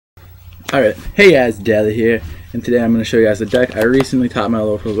Alright, hey guys, Dally here, and today I'm going to show you guys a deck I recently topped my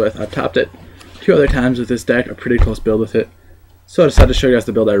locals with. I've topped it 2 other times with this deck, a pretty close build with it. So I decided to show you guys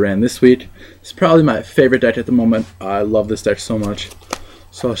the build I ran this week. It's probably my favorite deck at the moment. I love this deck so much.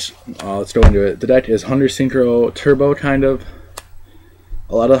 So let's go into it. The deck is Hunder Synchro Turbo, kind of.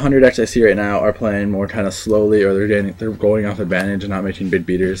 A lot of the Hunder decks I see right now are playing more kind of slowly, or they're going off advantage and not making big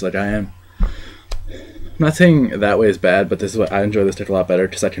beaters like I am. I'm not saying that way is bad, but this is what I enjoy this deck a lot better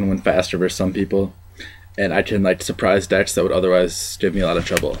because I can win faster versus some people, and I can like surprise decks that would otherwise give me a lot of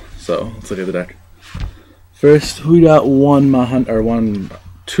trouble. So let's look at the deck. First, we got three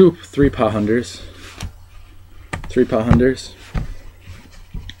Paw Hunders,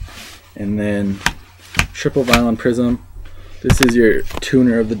 and then triple Violent Prism. This is your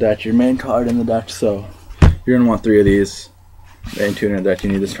tuner of the deck, your main card in the deck. So you're gonna want 3 of these. Main tuner in the deck. You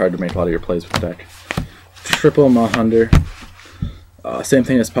need this card to make a lot of your plays with the deck. Triple Hunder. Same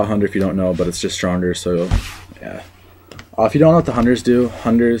thing as Paw Hunder if you don't know, but it's just stronger, so yeah. If you don't know what the Hunders do,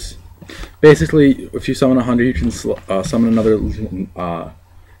 Hunders, basically, if you summon a Hunder, you can summon another,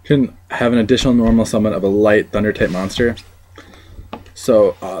 can have an additional normal summon of a light Thunder type monster.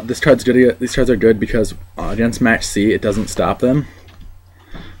 So these cards are good because against Max C, it doesn't stop them.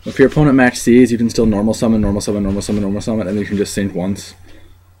 If your opponent Max Cs, you can still normal summon, and then you can just sync once.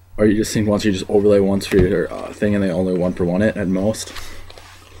 Or you just sync once, you just overlay once for your thing, and they only 1-for-1 it at most.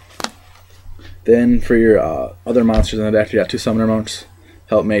 Then for your other monsters in the deck, you got 2 Summoner Monks.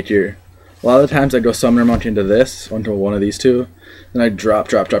 Help make your... A lot of the times I'd go Summoner Monk into this, into one of these 2. Then I'd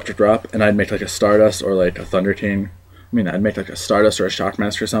drop, and I'd make like a Stardust or like a Thunder King. I mean, I'd make like a Stardust or a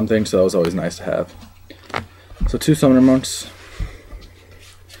Shockmaster or something, so that was always nice to have. So 2 Summoner Monks.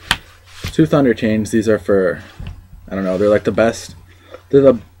 2 Thunder Kings. These are for... I don't know, they're like the best... They're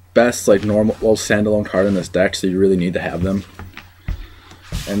the best like normal standalone card in this deck, so you really need to have them.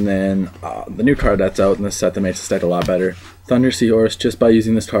 And then the new card that's out in this set that makes this deck a lot better, Thunder Seahorse. Just by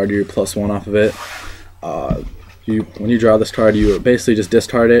using this card, you're +1 off of it. When you draw this card, you basically just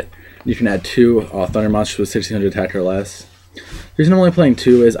discard it. You can add 2 Thunder monsters with 1600 attack or less. The reason I'm only playing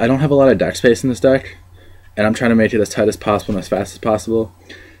 2 is I don't have a lot of deck space in this deck, and I'm trying to make it as tight as possible and as fast as possible.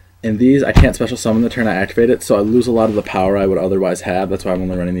 And these, I can't special summon the turn I activate it, so I lose a lot of the power I would otherwise have. That's why I'm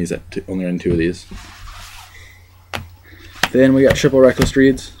only running these only running 2 of these. Then we got triple Reckless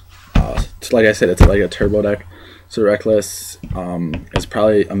Reads. Like I said, it's like a turbo deck. So Reckless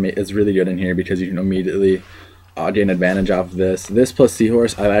is really good in here because you can immediately gain advantage off of this. This plus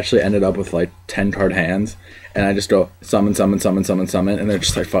Seahorse, I've actually ended up with like 10 card hands, and I just go summon, and they're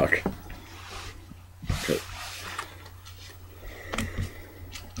just like fuck. Okay.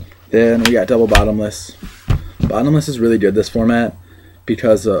 Then we got double Bottomless. Bottomless is really good this format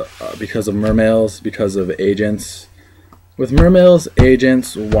because of Mermails, because of Agents. With Mermails,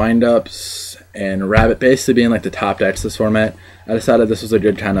 Agents, Windups, and Rabbit basically being like the top decks this format, I decided this was a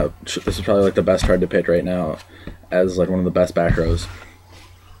good kind of, this is probably like the best card to pick right now as like one of the best back rows.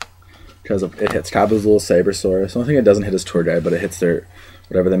 Because it hits Kabu's Sabersaurus. The only thing it doesn't hit is Tour Guide, but it hits their,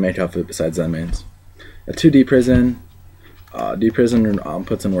 whatever they make off of it besides Zen mains. A 2 D-Prison. D-Prison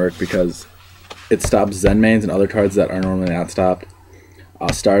puts in work because it stops Zen mains and other cards that are normally not stopped.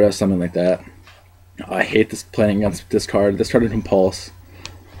 Stardust, something like that. I hate playing against this card. This card is Compulse.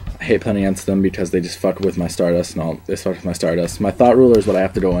 I hate playing against them because they just fuck with my Stardust and all. They fuck with my Stardust. My Thought Ruler is what I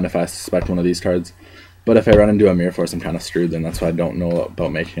have to go in if I suspect one of these cards. But if I run into a Mirror Force, I'm kind of screwed. Then that's why I don't know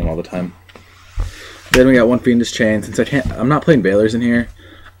about making them all the time. Then we got 1 Fiendish Chain. Since I'm not playing Veilers in here.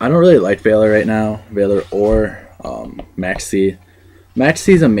 I don't really like Veiler right now. Veiler or Max C. Max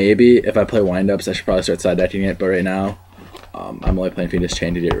C is a maybe. If I play Windups, I should probably start side decking it. But right now, I'm only playing Fiendish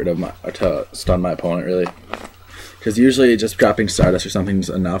Chain to get rid of to stun my opponent really. Because usually just dropping Stardust or something is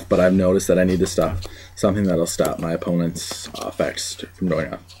enough. But I've noticed that I need to stop something that'll stop my opponent's effects from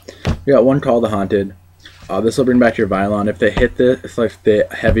going off. We got 1 Call the Haunted. This will bring back your Vylon. If they hit this, if like the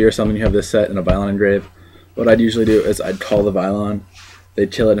heavy or something, you have this set and a Vylon engrave. What I'd usually do is I'd call the Vylon.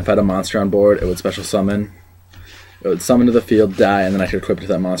 They'd kill it, and if I had a monster on board, it would special summon. It would summon to the field, die, and then I could equip it to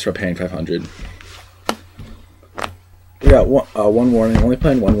that monster paying 500. We got one warning. I'm only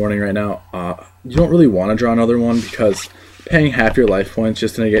playing 1 warning right now. You don't really want to draw another one because paying half your life points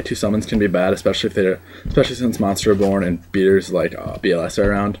just to get 2 summons can be bad, especially since monster are born and beaters like BLS are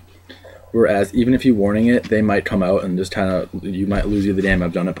around. Whereas even if you warning it, they might come out and just kind of, you might lose you the game.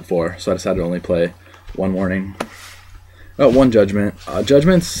 I've done it before, so I decided to only play 1 warning. 1 Judgment.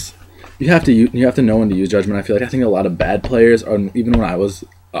 Judgments, you have to know when to use Judgment. I feel like I think a lot of bad players, or even when I was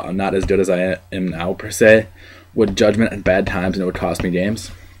not as good as I am now per se, would Judgment at bad times and it would cost me games.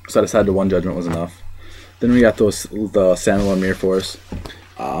 So I decided 1 Judgment was enough. Then we got the standalone Mirror Force.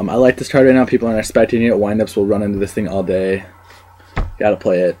 I like this card right now. People aren't expecting it. Windups will run into this thing all day. Gotta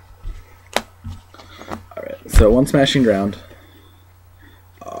play it. Alright, so one Smashing Ground.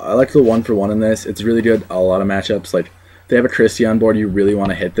 I like the 1-for-1 in this. It's really good. A lot of matchups. Like, if they have a Christie on board, you really want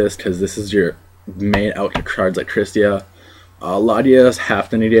to hit this because this is your main out cards like Christia. Ladia's have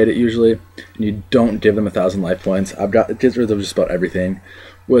to negate it usually, and you don't give them 1,000 life points. It gets rid of just about everything.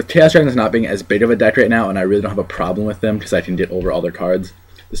 With Chaos Dragons not being as big of a deck right now, and I really don't have a problem with them because I can get over all their cards,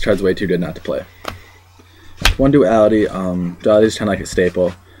 this card's way too good not to play. One Duality. Duality is kind of like a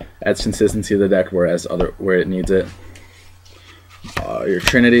staple. Adds consistency to the deck, whereas where it needs it. Your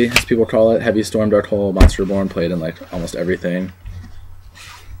Trinity, as people call it, Heavy Storm, Dark Hole, Monster Reborn, played in like almost everything.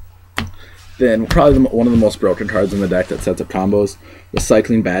 Then probably one of the most broken cards in the deck that sets up combos,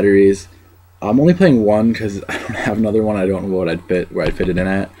 Recycling Batteries. I'm only playing one because I don't have another one. I don't know where I'd fit it in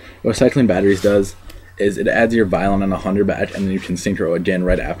at. What Recycling Batteries does is it adds your Violin and a Hunder back, and then you can Synchro again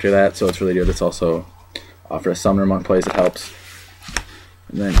right after that. So it's really good. It's also for a Summoner Monk plays, it helps.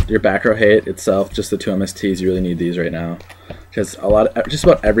 And then your back row hate itself, just the 2 MSTs. You really need these right now because just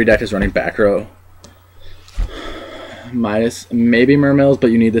about every deck is running back row. Minus maybe Mermills,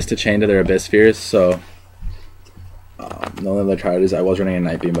 but you need this to chain to their Abyss Spheres. So the only other card is I was running a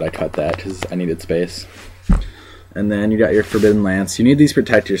Night Beam, but I cut that because I needed space. And then you got your Forbidden Lance. You need these to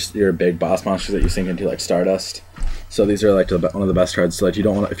protect your big boss monsters that you sink into, like Stardust. So these are like one of the best cards. So like you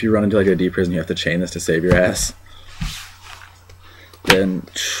don't want, if you run into like a deep prison, you have to chain this to save your ass. Then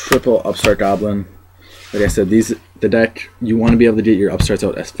triple Upstart Goblin. Like I said, the deck, you want to be able to get your upstarts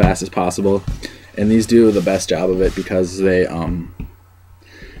out as fast as possible. And these do the best job of it because they,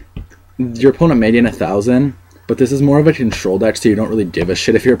 your opponent may gain 1,000, but this is more of a control deck, so you don't really give a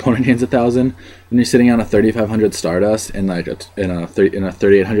shit if your opponent gains 1,000. When you're sitting on a 3,500 Stardust and like in a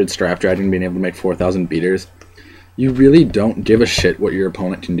 3,800 Strap Dragon being able to make 4,000 beaters, you really don't give a shit what your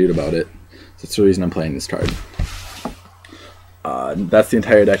opponent can do about it. So that's the reason I'm playing this card. That's the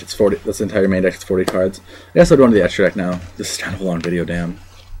entire deck. It's 40. That's the entire main deck. It's 40 cards. I guess I'll go into the extra deck now. This is kind of a long video, damn.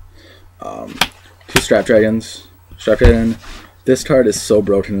 2 Strap Dragons. Strap Dragon. This card is so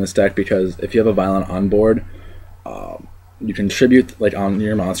broken in this deck because if you have a Violin on board, you can tribute, like on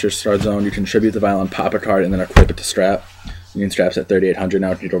your monster start zone, you can tribute the Violin, pop a card, and then equip it to Strap. You can Strap's at 3,800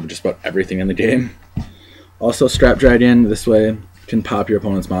 now to get over just about everything in the game. Also, Strap Dragon, this way, can pop your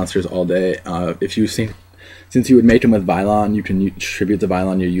opponent's monsters all day. If you see, since you would make them with Violin, you can tribute the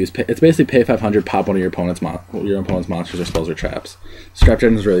Violin you use. It's basically pay 500, pop one of your opponent's monsters or spells or traps. Strap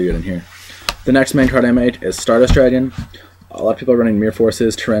Dragon is really good in here. The next main card I made is Stardust Dragon. A lot of people are running Mirror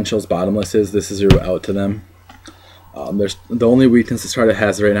Forces, Torrentials, Bottomlesses. This is your out to them. The only weakness this card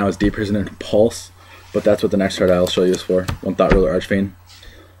has right now is Deep Prison and Pulse, but that's what the next card I'll show you is for. One Thought Ruler Archfiend.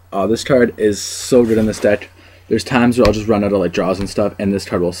 This card is so good in this deck. There's times where I'll just run out of like draws and stuff, and this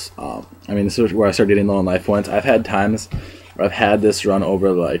card will. I mean, this is where I start getting low on life points. I've had times where I've had this run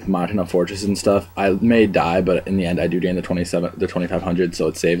over like Machina Fortress and stuff. I may die, but in the end, I do gain the 2,500, so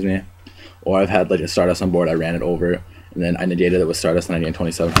it saves me. Or I've had like a Stardust on board, I ran it over, and then I negated it with Stardust, and I gained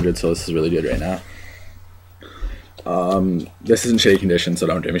 2,700. So this is really good right now. This is in shady condition, so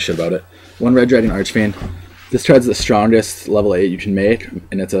don't give me shit about it. 1 Red Dragon Archfiend. This card's the strongest level 8 you can make,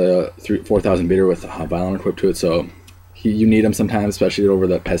 and it's a 4,000 beater with a Violin equipped to it, so you need him sometimes, especially over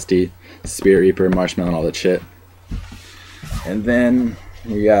the pesty Spirit Reaper, Marshmallow, and all that shit. And then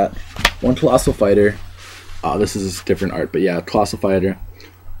we got 1 Colossal Fighter. This is different art, but yeah, Colossal Fighter.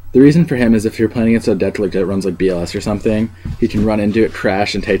 The reason for him is if you're playing against a deck like that runs like BLS or something, he can run into it,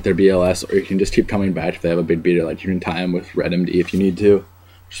 crash, and take their BLS, or you can just keep coming back if they have a big beater. Like you can tie him with Red MD if you need to,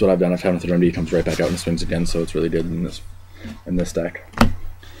 which is what I've done. I've had with Red MD, comes right back out and swings again, so it's really good in this deck.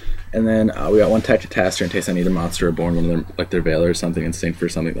 And then we got 1 Tech Catastrophe in case I need a monster reborn, one of them, like their Veiler or something, and sync for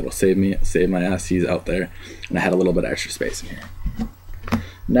something that'll save my ass. He's out there, and I had a little bit of extra space in here.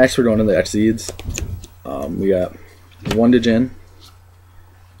 Next, we're going to the Exceeds. We got 1 Djinn.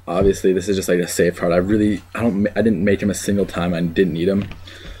 Obviously, this is just like a safe card. I didn't make him a single time. I didn't need him.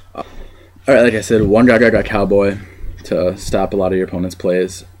 Alright, like I said, 1 Gaga Cowboy to stop a lot of your opponent's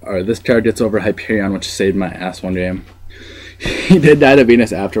plays. Alright, this card gets over Hyperion, which saved my ass one game. He did die to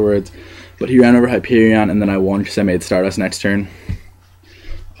Venus afterwards, but he ran over Hyperion, and then I won because I made Stardust next turn.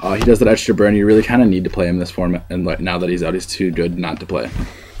 He does that extra burn. You really kind of need to play him this format, and like, now that he's out, he's too good not to play. And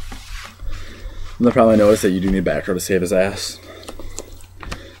they'll probably notice that you do need back row to save his ass.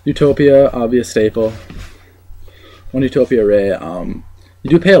 Utopia, obvious staple. 1 Utopia Ray. You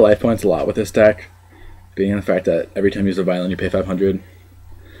do pay life points a lot with this deck, being in the fact that every time you use a Violin, you pay 500.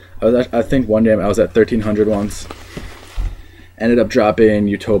 I think one game I was at 1,300 once. Ended up dropping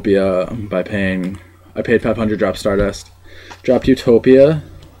Utopia by I paid 500, drop Stardust. Dropped Utopia.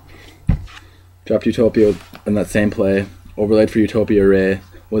 Dropped Utopia in that same play. Overlaid for Utopia Ray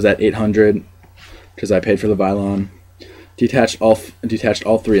was at 800 because I paid for the Vylon. Detached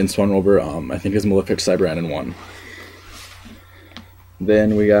all three and swung over. I think his Malefic, Cyberan, and one.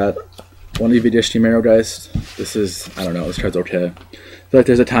 Then we got one EV-Dish Team Aerogeist. This is, I don't know, this card's okay. I feel like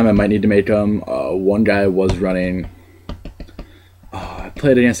there's a time I might need to make them. One guy was running. I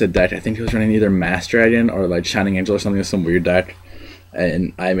played against a deck. I think he was running either Master Dragon or like Shining Angel or something, some weird deck.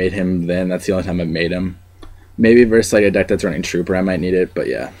 And I made him then. That's the only time I made him. Maybe versus like a deck that's running Trooper, I might need it, but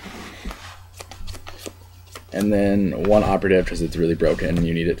yeah. And then one Operative because it's really broken and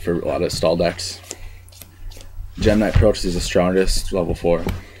you need it for a lot of stall decks. Gem Knight Pro because he's the strongest, level 4.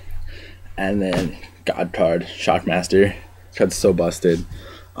 And then God card, Shockmaster. This card's so busted.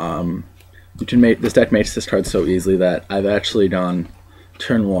 You can make this deck makes this card so easily that I've actually gone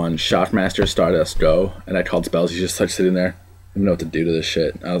turn 1, Shockmaster, Stardust, go, and I called spells. He's just like sitting there. I don't know what to do to this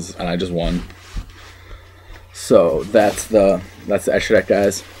shit. And I just won. So that's the extra deck,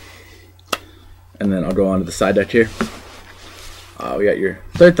 guys. And then I'll go on to the side deck here. We got your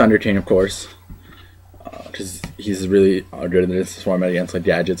third Thunder King, of course, because he's really good in this format against like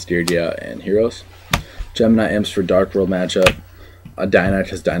Gadgets, Yugioh, and Heroes. Gemini Imps for Dark World matchup. Dinah,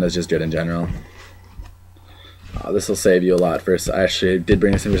 because Dinah's just good in general. This will save you a lot. First, I actually did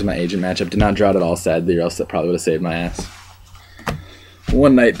bring this in versus my Agent matchup. Did not draw it at all, sadly, or else that probably would have saved my ass.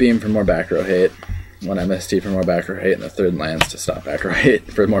 One Night Beam for more back row hate. One MST for more back row hate, and the third Lance to stop back row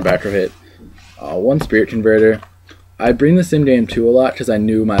hate for more back row hit. One Spirit Converter. I bring this in game 2 a lot because I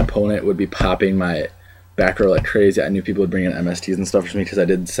knew my opponent would be popping my back row like crazy. I knew people would bring in MSTs and stuff for me because I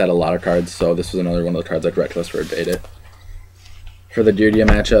did set a lot of cards, so this was another one of the cards like Reckless where it bait it. For the Yugioh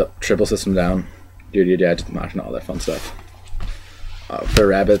matchup, triple system down. Yugioh, Gadget, Mach, and all that fun stuff. For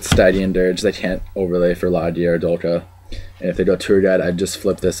Rabbits, Steady, and Dirge, they can't overlay for Lagia or Dolka. And if they go Tour Guide, I'd just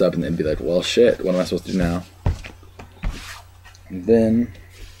flip this up and then be like, well, shit, what am I supposed to do now? And then,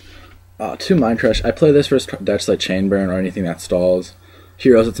 2 Mind Crush. I play this for decks like Chain Burn or anything that stalls.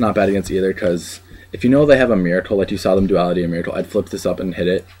 Heroes, it's not bad against either, because if you know they have a Miracle, like you saw them Duality and Miracle, I'd flip this up and hit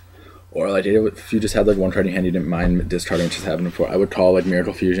it. Or like if you just had like one card in your hand you didn't mind discarding, which has happened before, I would call like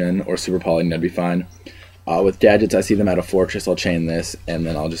Miracle Fusion or Super Poly and that'd be fine. With Gadgets, I see them at a Fortress, I'll chain this, and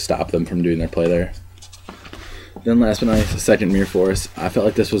then I'll just stop them from doing their play there. Then last but not least, the second Mirror Force. I felt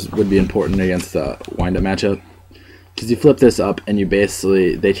like this would be important against the wind-up matchup. Because you flip this up and you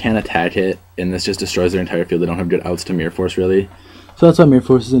basically, they can't attack it, and this just destroys their entire field. They don't have good outs to Mirror Force really. So that's why Mirror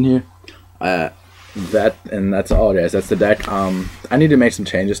Force is in here. That's all, guys. That's the deck. I need to make some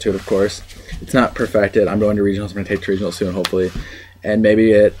changes to it, of course. It's not perfected. I'm going to regionals. I'm going to take to regionals soon, hopefully, and maybe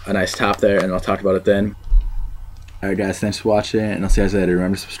get a nice top there, and I'll talk about it then. Alright, guys, thanks for watching, and I'll see you guys later.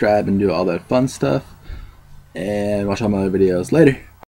 Remember to subscribe and do all that fun stuff, and watch all my other videos. Later.